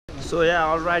So yeah,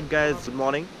 all right, guys. Good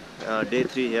morning. Day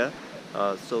 3 here.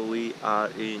 So we are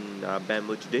in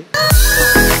Bamboo today.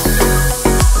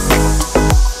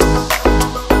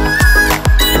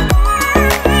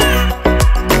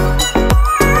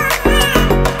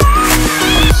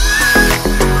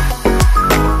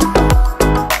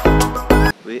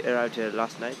 We arrived here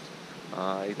last night.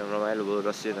 एकदम रमाइलो भयो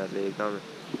रसियनहरुले एकदम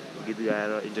गीत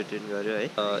गाएर entertain गर्यो है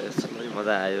यस्तो पनि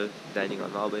मजा आयो डाइनिङ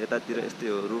हलमा अब यतातिर यस्तै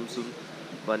हो रुम सुम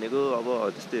भनेको अब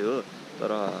त्यस्तै हो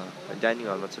तर डाइनिङ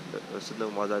हलमा सुत्नु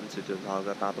मजा पनि छुट्यो हुन्छ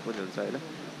हल्का तातो पनि हुन्छ हैन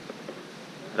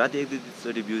राति एक दुई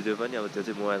चोटी बिउज्यो पनि अब त्यो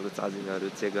चाहिँ मोबाइलको चार्जिङहरु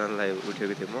चेक गर्नलाई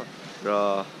उठेको थिएँ म र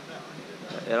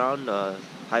अराउन्ड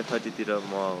 5:30 तिर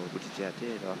म उठिसकेको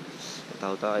थिएँ र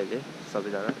यताउता अहिले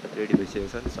सबैजना रेडी भइसकेको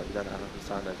छन् सबैजना आफ्नो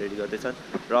साना रेडी गर्दैछन्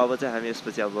र अब चाहिँ हामी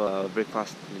यसपछि अब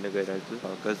ब्रेकफास्ट लिन गइरहेको छु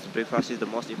because breakfast is the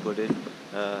most important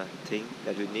thing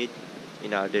that we need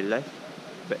in our daily life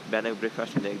बिहानको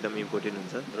ब्रेकफास्ट हुने एकदम इम्पोर्टेन्ट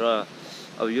हुन्छ र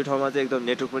अब यो ठाउँमा चाहिँ एकदम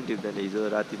नेटवर्क पनि टिप्दैन हिजो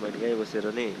राति मैले यहीँ बसेर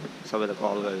नै सबैलाई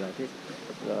कल गरिरहेको थिएँ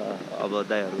र अब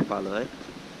दाइहरूको पालो है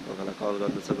उहाँलाई कल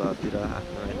गर्दैछु घरतिर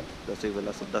आफ्नो होइन दसैँको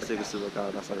बेला दसैँको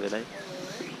शुभकामना सबैलाई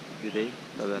दिँदै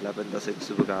तपाईँहरूलाई पनि दसैँको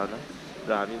शुभकामना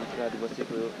र हामी अगाडि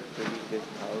बसेको training guest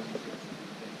house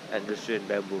and restaurant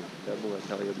bamboo भन्छ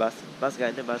यो बास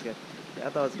गाएन बास गाए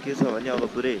यहाँ त अझ के छ भने अब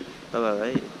पुरै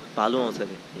तपाईँहरूलाई भालु आउँछ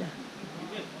नि यहाँ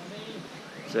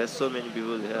सो मेनी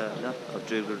पिपल होइन अब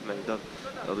ट्रेन रुटमा एकदम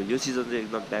अब यो सिजन चाहिँ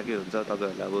एकदम प्याकै हुन्छ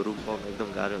तपाईँहरूलाई अब रुम पाउनु एकदम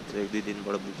गाह्रो हुन्छ एक दुई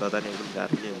दिनबाट बुक गर्दा नि एकदम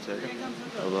गाह्रो नै हुन्छ होइन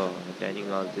अब डाइनिङ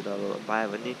हलतिर अब पायो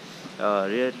भने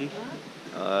रेयरली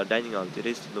डाइनिङ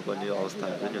हलतिरै सुत्नुपर्ने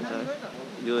अवस्थाहरू पनि हुन्छ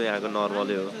यो यहाँको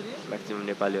नर्मलै हो म्याक्सिमम्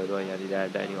नेपालीहरू यहाँनिर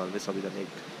डाइनिङ हलमै सबैजना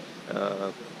एक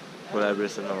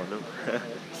कोलाबोरेसनमा भनौँ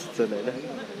सुत्छन् होइन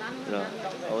र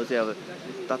अब चाहिँ अब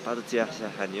तातो चिया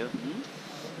खाने हो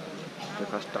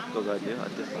ब्रेकफास्ट टक्क गर्ने हो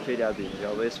अनि त्यसमा फेरि अब हिँड्यो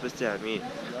अब यसपछि चाहिँ हामी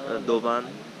दोबान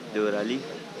देउराली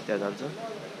त्यहाँ जान्छौँ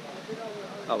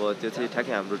अब त्यो चाहिँ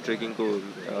ठ्याक्कै हाम्रो ट्रेकिङको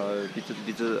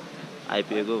बिचो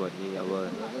आइपुगेको भन्ने अब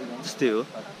त्यस्तै हो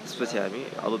त्यसपछि हामी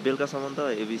अब बेलुकासम्म त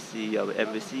एबिसी अब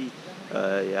एमबिसी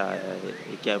या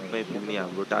क्याम्पमै पुग्ने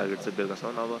हाम्रो टार्गेट छ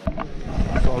बेलुकासम्म अब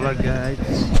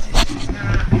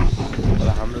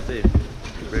हाम्रो चाहिँ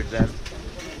ब्रेक जाम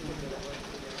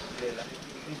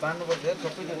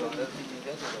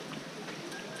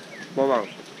बबाङ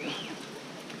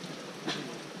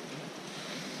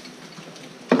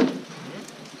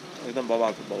एकदम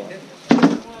बबाङ छ बबाङ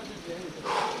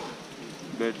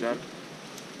ब्रेड जाम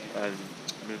एन्ड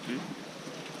मिर्ची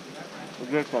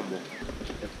ग्रेट कम्बो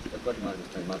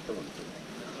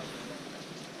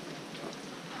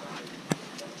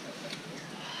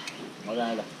मजा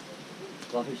आयो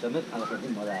कफी समेत खाँदाखेरि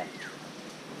मजा आयो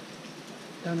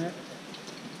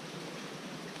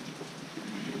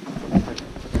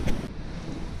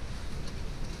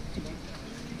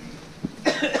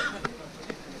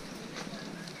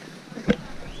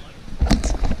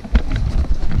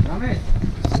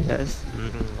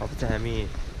अब चाहिँ हामी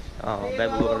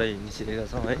ब्याम्बूबाट निस्किएका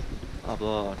छौँ है अब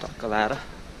टक्क लाएर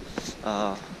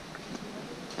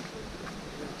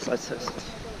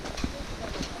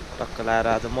टक्क लाएर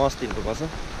आज मस्त हिँड्नुपर्छ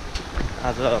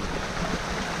आज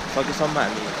सकेसम्म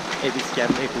हामी एबिस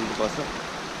क्याम्पमै पुग्नुपर्छ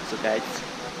सो गाइड्स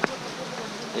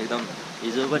एकदम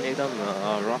हिजो पनि एकदम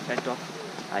रफ एन्ड टफ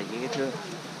हाइकिङै थियो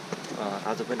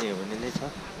आज पनि हुने नै छ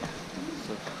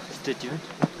सो स्टे ट्युन्ड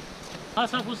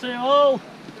Machhapuchhre हो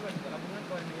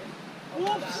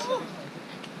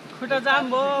खुट्टा जाम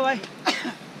भयो भाइ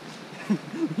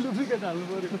लुफी केटा हाल्नु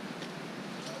पर्यो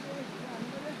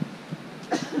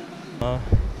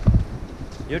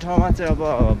यो ठाउँमा चाहिँ अब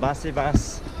बाँस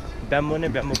ब्याम्बो नै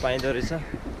ब्याम्बो पाइँदो रहेछ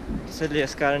त्यसैले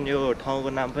यसकारण यो ठाउँको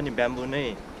नाम पनि ब्याम्बो नै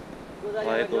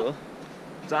भएको हो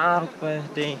जहाँ पायो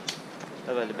त्यहीँ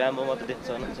तपाईँहरूले ब्याम्बो मात्रै देख्न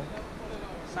सक्नुहुन्छ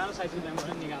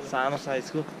सानो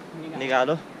साइजको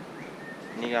निगालो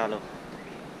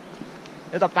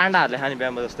यो त पाण्डाहरूले खाने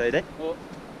ब्याम्बो जस्तो है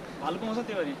भालु पाउँछ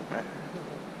त्यो भरि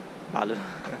भालु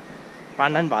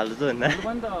पाण्डा नि भालु त होइन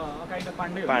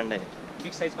पाण्डै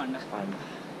बिग साइज पाण्डा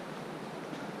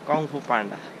कङ फु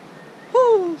पाण्डा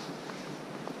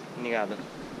निगालो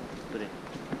पुरै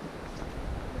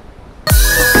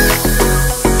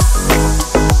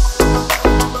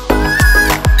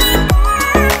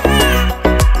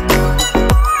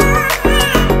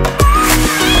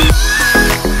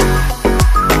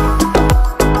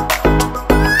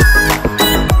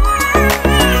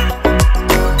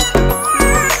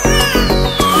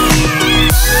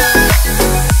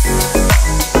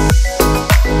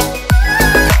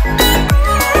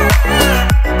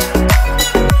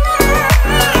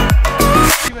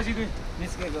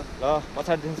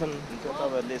पछाडि दिन्छन्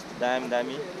तपाईँहरूले यस्तो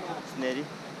दामी सिनेरी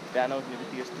बिहान उठ्ने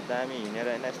बित्तिकै यस्तो दामी हिँडेर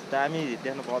होइन यस्तो दामी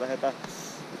देख्नु पाउँदाखेरि त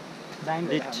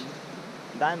लिट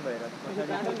दामी भएर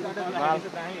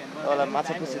तपाईँलाई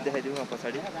माछापुच्छ्रे देखाइदिउँ न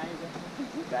पछाडि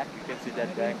back you can see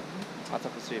that back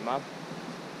Machhapuchhre हिमाल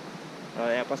र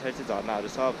यहाँ पछाडि चाहिँ झरनाहरू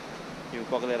सब हिउँ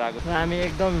पक्रेर आएको छ हामी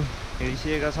एकदम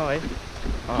हिँडिसकेका छौँ है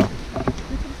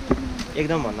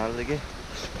एकदम भन्नाले के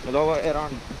लगभग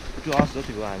एराउन्ड 2 आवर्स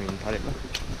जति भयो हामी हिँड्नु थालेको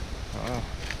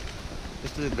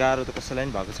त्यस्तो गाह्रो त कसैलाई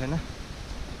पनि भएको छैन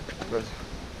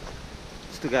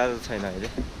त्यस्तो गाह्रो छैन अहिले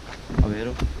अब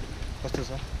हेरौँ कस्तो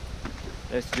छ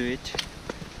लेट्स डु इट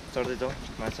चढ्दै जाउँ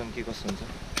मान्छेमा के कस्तो हुन्छ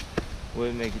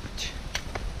will make it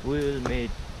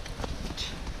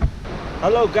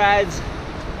hello guys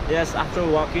yes after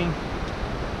walking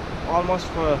almost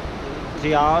for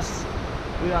 3 hours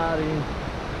we are in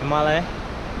Himalaya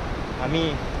हामी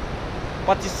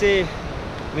 2500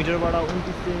 मिटरबाट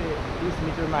 2920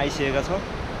 मिटरमा आइसकेका छौँ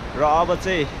र अब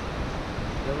चाहिँ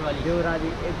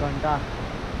देउराली 1 घन्टा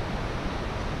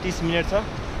 30 मिनट छ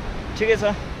ठिकै छ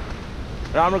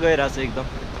राम्रो गइरहेछ एकदम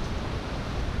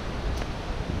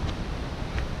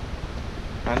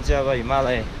हामी चाहिँ अब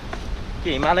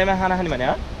हिमालयमा खाना खाने भने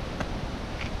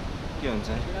के हुन्छ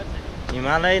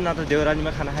हिमालय न त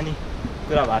देउरालीमा खाना खाने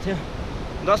कुरा भएको थियो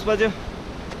 10 बज्यो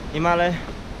हिमालय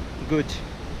गुड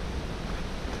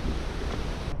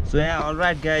सो यहाँ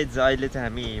अलराइट गाइज अहिले चाहिँ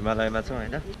हामी हिमालयमा छौँ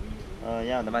होइन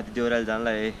यहाँभन्दा माथि देउराली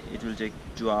जानलाई इट विल टेक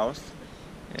 2 आवर्स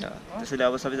त्यसैले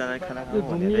अब सबैजनाले खाना खाउँ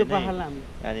भनेर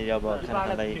यहाँनिर अब खाना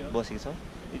खानलाई बसेको छौँ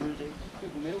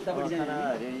खाना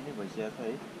रेडी नै भइसकेको छ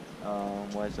है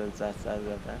मोबाइल चार्ज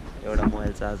गर्दा एउटा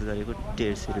मोबाइल चार्ज गरेको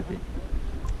 150 रुपियाँ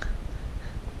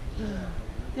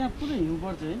त्यहाँ पुरै हिउँ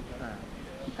पर्छ है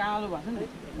कालो भएको छ नि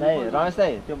नै रमेश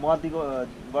दाइ त्यो मर्दीको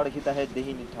बाट खिच्दाखेरि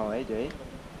देखिने ठाउँ है त्यो है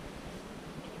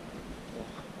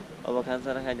अब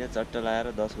खानसाना खाने चट्ट लगाएर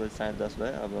 10 बजी 10:30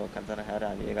 भयो अब खानसाना खाएर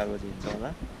हामी 11 बजी हिँड्छौँ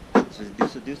होला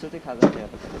दिउँसो चाहिँ खाजा खाने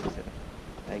होला बसेर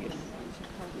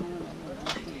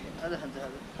खाजा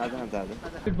खान्छ आज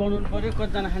बनाउनु पर्यो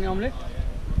कतिजना खाने अमलेट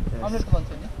अमलेट बन्छ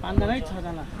नि 5 जना 6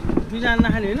 जना 2 जना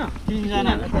नखाने होइन 3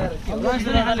 जना 10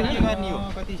 जना खाने के गर्ने हो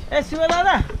ए शिव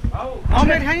दादा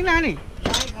अमलेट खाने नखाने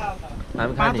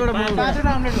हामी खाने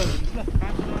 5वटा अमलेट गर्नु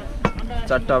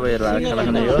चट्ट अब हेरेर खाना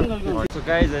खाने हो सो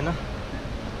गाइज हैन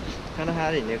खाना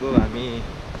खाएर हिँडेको हामी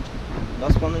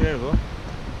 10-15 मिनट भयो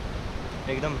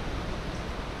एकदम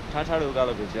ठाडो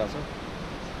उकालो भेटिरहेको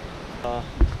छ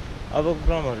अबको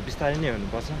क्रमहरू बिस्तारै नै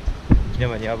हुनुपर्छ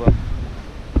किनभने अब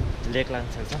लेक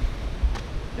लाग्छ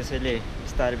त्यसैले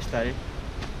बिस्तारै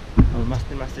अब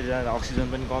मास्दै जाँदा अक्सिजन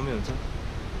पनि कमै हुन्छ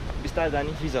बिस्तारै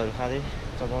जाने फ्रिजहरू खाँदै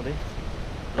चबाउँदै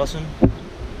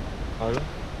लसुनहरू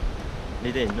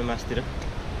लिँदै हिँड्नु मासतिर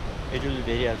it will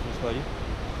very helpful for you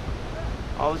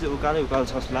अब चाहिँ उकालो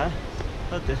छ जस्तो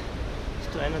लाग्यो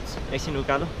त्यस्तो होइन एकछिन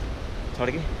उकालो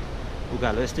छड्के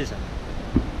उकालो यस्तै छ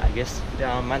आई गेस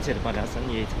त्यहाँ मान्छेहरू परिरहेको छ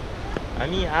नि यही छ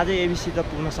हामी आजै एबिसी त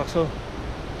पुग्न सक्छौँ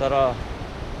तर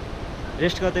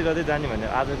रेस्ट गर्दै जाने भनेर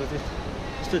आजको चाहिँ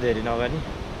त्यस्तो धेरै नगर्ने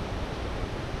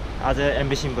आज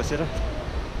एम्बेसीमा बसेर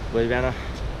भोलि बिहान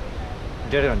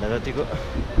 1.5 घन्टा जतिको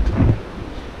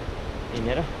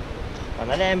हिँडेर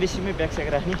भन्नाले एम्बेसीमै ब्याग स्याग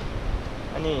राख्ने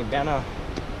अनि बिहान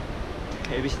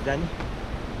एबिसी जाने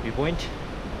भ्यू पोइन्ट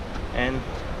एन्ड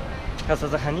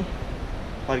खाजा खाने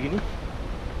फर्किने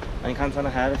अनि खानसाना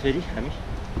खाएर फेरि हामी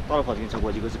तल फर्किन्छौँ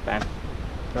भोलिको चाहिँ प्लान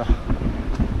र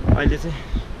अहिले चाहिँ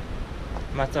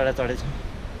माथि चढेछौँ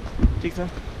ठिक छ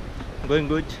going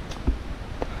good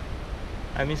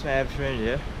I miss my friend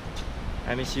here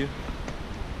I miss you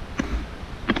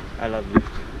I love you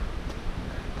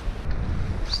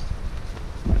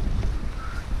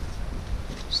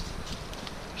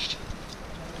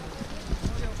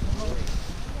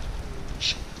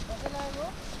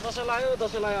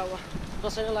Dashain लाग्यो अब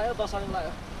दसैँले लाग्यो दसैँले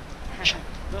लाग्यो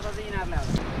दसैँ चाहिँ यिनीहरूले अब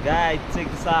Guys, check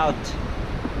this out.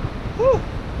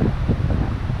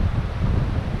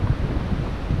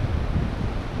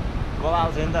 बवाल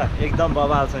छ नि त एकदम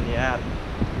बवाल छ नि यार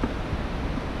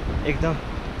एकदम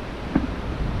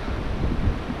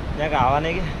यहाँको हावा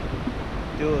नै के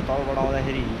त्यो तलबाट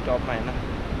आउँदाखेरि टपमा होइन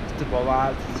यस्तो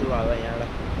बवाल चिसो हावा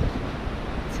यहाँबाट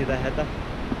सिधा हेर्दा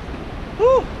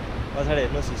पछाडि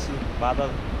हेर्नुहोस् सुसु बादल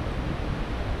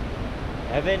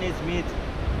haven is myth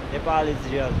Nepal is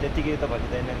real त्यतिकै त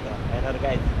भनिँदैन नि त होइन र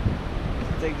गाइज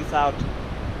चेक दिस आउट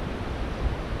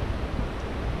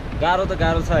गाह्रो त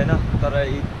गाह्रो छ होइन तर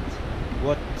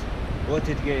वर्थ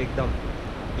इट के एकदम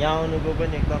यहाँ आउनुको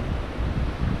पनि एकदम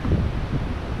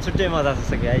छुट्टै मजा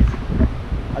छ गाइज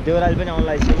देउराली पनि आउनु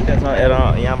लागिसक्यो त्यहाँ छ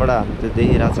यहाँबाट त्यो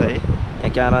देखिरहेको छ है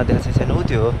यहाँ क्यामेरा देखाएको छैन ऊ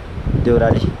त्यो हो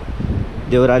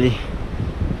देउराली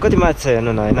कति माथि छ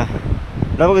हेर्नु न होइन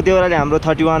लगभग देउराली हाम्रो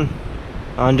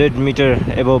 3100 मिटर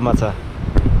एबोभमा छ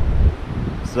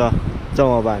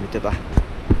जाउँ अब हामी त्यता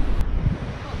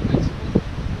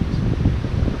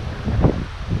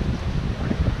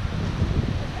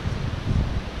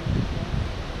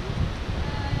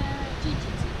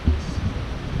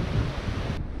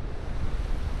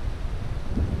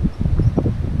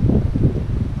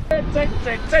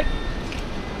check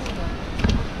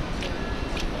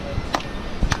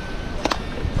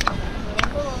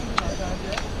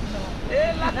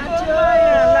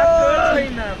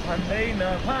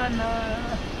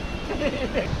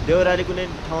देउराली कुनै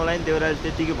ठाउँलाई नि देउराली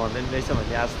त्यतिकै भन्दैन रहेछ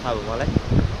भन्ने आज थाहा भयो मलाई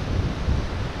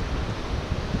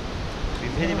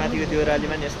फेरि माथिको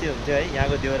देउरालीमा नि यस्तै हुन्थ्यो है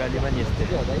यहाँको देउरालीमा नि यस्तै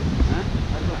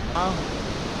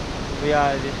we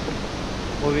are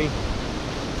moving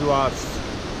towards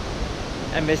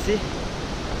embassy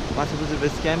Machhapuchhre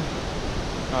Base Camp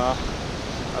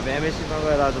अब एमएससीमा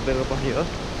गएर आज बेलुका पनि हो यो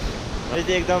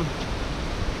चाहिँ एकदम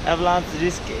avalanche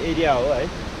risk area हो है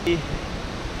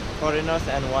foreigners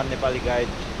and one Nepali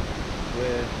guide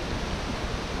were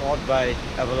caught by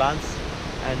avalanche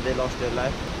and they lost their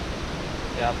life.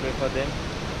 Yeah, pray for them,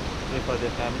 pray for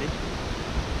their family.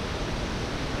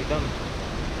 एकदम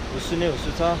हुसु नै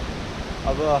हुसु छ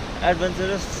अब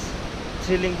एडभेन्चरस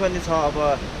थ्रिलिङ पनि छ अब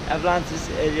avalanche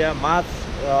एरिया मार्च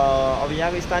अब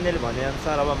यहाँको स्थानीयले भने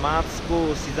अनुसार अब मार्चको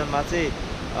सिजनमा चाहिँ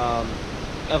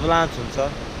avalanche हुन्छ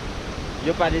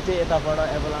यो पालि चाहिँ यताबाट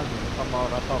avalanche हुने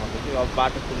सम्भावना छ भन्दै थियो अब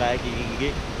बाटो खुलायो के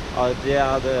they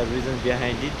are the reason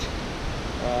behind it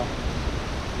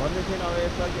भन्दै थिएन अब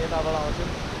यसो कि यताबाट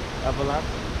आउँछन्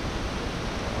avalanche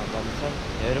भन्छन्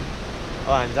हेरौँ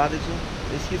अब हामी जाँदैछौँ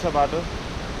रिस्की छ बाटो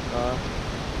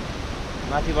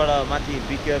माथि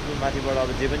बी केयरफुल माथिबाट अब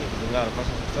जे पनि ढुङ्गाहरू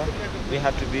खस्न सक्छ we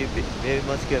have to be very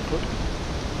much careful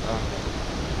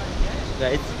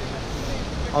guys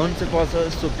आउनु चाहिँ पर्छ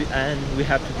so and we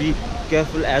have to be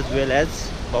careful as well as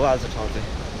बवाल छ ठाउँ चाहिँ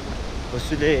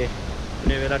हुसुले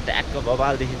कुनै बेला ट्याक्क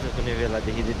बवाल देखिन्छ कुनै बेला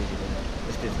देखिँदैन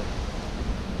त्यस्तै छ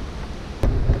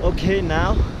okay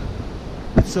now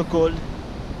it's so cold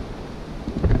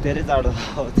धेरै जाडो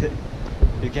अब चाहिँ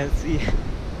you can C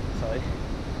sorry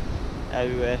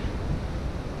everywhere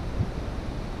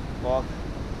fog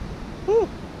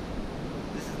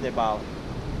this is Nepal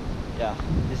yeah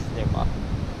this is Nepal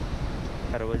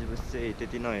 11 बजेपछि चाहिँ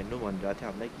त्यति नहेर्नु भनिरहेको थियो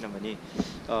हामीलाई किनभने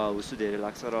हुसु धेरै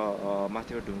लाग्छ र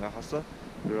माथिबाट ढुङ्गा खस्छ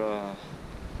र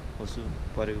हुसु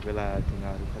परेको बेला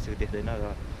ढुङ्गाहरू खसेको देख्दैन र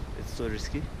इट्स सो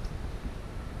रिस्की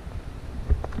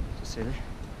त्यसैले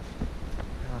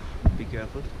बी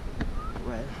केयरफुल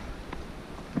वेल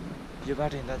यो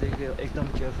बाटो हिँड्दा चाहिँ एकदम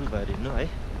केयरफुल भएर हिँड्नु है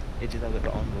यति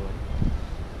तपाईँहरू आउनुभयो भने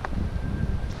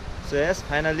सो यस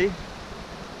फाइनली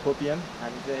 4 PM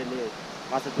हामी चाहिँ अहिले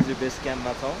माछापुछ्रे बेस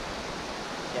क्याम्पमा छौँ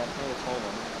क्याम्पमै छौँ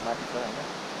भने माथि छ होइन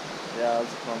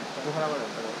पोखराबाट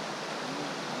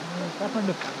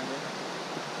काठमाडौँ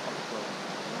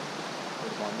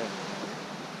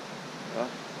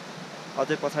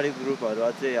अझै पछाडि ग्रुपहरू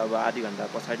अझै अब आधी घन्टा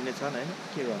पछाडि नै छन् होइन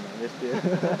के गर्नु यस्तै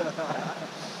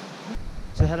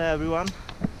So hello everyone.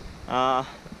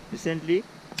 Recently,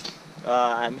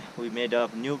 we made a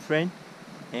new friend,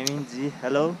 Emin Ji.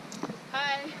 Hello.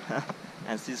 Hi.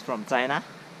 And she's from China.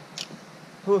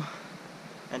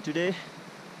 And today,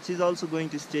 she's also going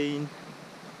to stay in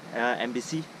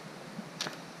embassy,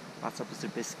 Machhapuchhre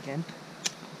Base Camp.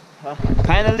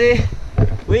 Finally,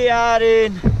 we are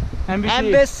in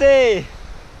embassy.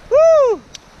 Woo!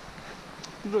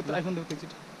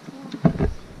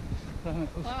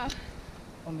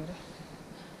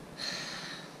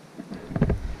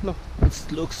 No,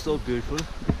 it looks so beautiful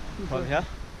from here.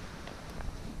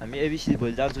 हामी ABC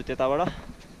भोलि जान्छौँ त्यताबाट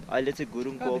अहिले चाहिँ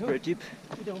Gurung cooperative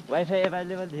wifi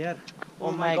available here oh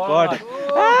my God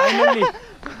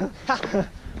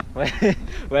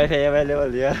wifi available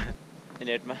here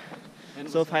नेटमा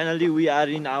so finally we are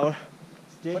in our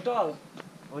stay hotel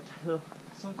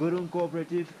Gurung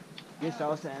cooperative guest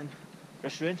house and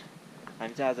restaurant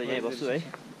हामी चाहिँ आज यहीँ बस्छौँ है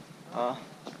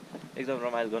एकदम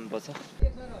रमाइलो गर्नुपर्छ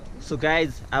so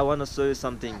guys I want to so you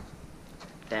something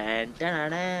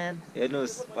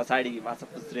हेर्नुहोस् पछाडि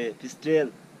माछापुछ्रे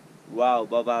फिस्टेल वाउ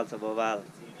बवाल छ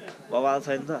बवाल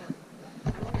छैन त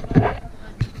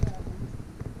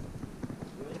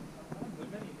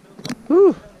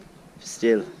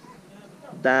फिस्टेल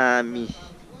दामी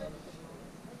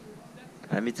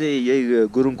हामी चाहिँ यही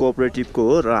गुरुङ कोअपरेटिभको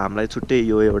हो र हामीलाई छुट्टै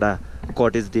यो एउटा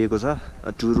कटेज दिएको छ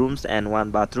 2 rooms and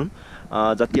 1 bathroom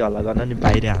जति हल्ला गर्न नि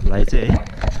पाइरे हामीलाई चाहिँ है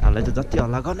हामीलाई त जति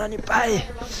हल्ला गर्न नि पाए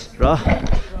र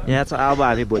यहाँ छ अब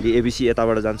हामी भोलि एबिसी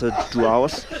यताबाट जान्छ 2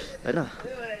 hours हैन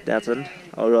त्यहाँ छन्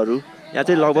अरू यहाँ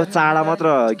चाहिँ लगभग 4 मात्र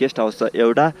गेस्ट हाउस छ,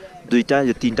 एउटा 2टा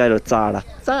यो 3टा र 4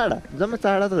 जम्मा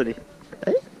 4 त हो नि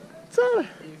है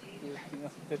 4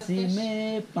 सिमे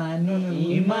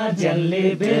पानीमा जलले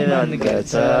बेमन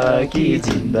गर्छ कि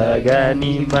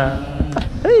जिन्दगानीमा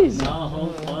है नहो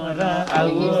पर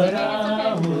आउरा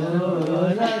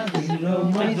होला तिम्रो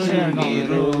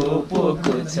मेरो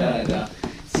पोको छरा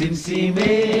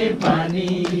सिमसिमे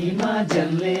पानीमा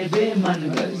जलले बेमन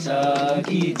गर्छ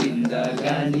कि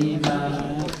जिन्दगानीमा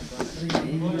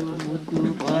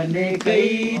भनेकै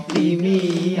तिमी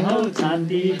हौ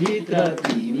छातीभित्र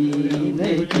तिमी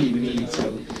नै तिमी छौ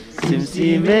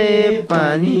सिमसिमे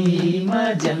पानीमा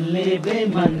जलले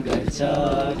बेमन गर्छ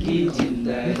कि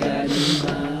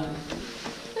जिन्दगानीमा